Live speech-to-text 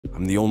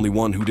I'm the only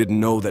one who didn't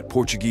know that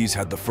Portuguese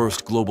had the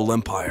first global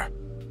empire.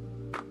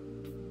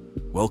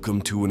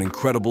 Welcome to an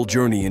incredible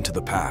journey into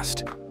the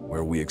past,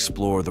 where we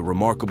explore the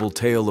remarkable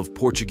tale of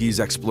Portuguese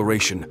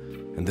exploration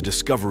and the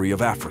discovery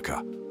of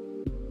Africa.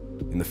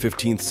 In the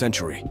 15th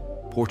century,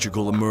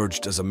 Portugal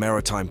emerged as a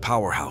maritime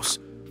powerhouse,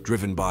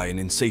 driven by an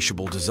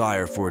insatiable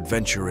desire for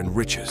adventure and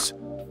riches.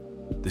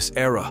 This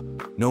era,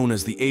 known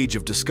as the Age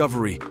of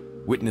Discovery,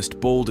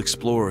 witnessed bold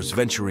explorers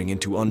venturing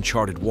into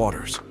uncharted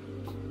waters.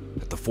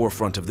 At the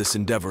forefront of this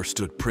endeavor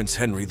stood Prince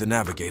Henry the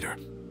Navigator.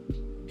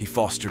 He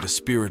fostered a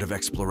spirit of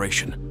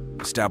exploration,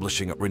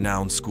 establishing a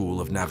renowned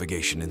school of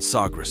navigation in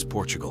Sagres,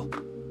 Portugal.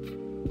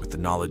 With the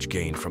knowledge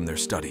gained from their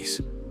studies,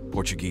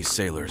 Portuguese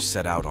sailors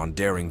set out on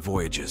daring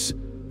voyages,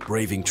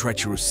 braving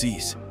treacherous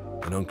seas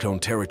and unknown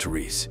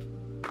territories.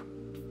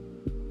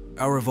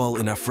 Arrival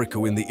in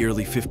Africa in the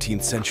early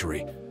 15th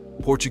century,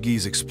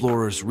 Portuguese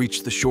explorers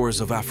reached the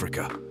shores of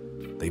Africa.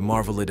 They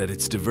marveled at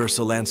its diverse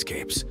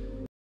landscapes,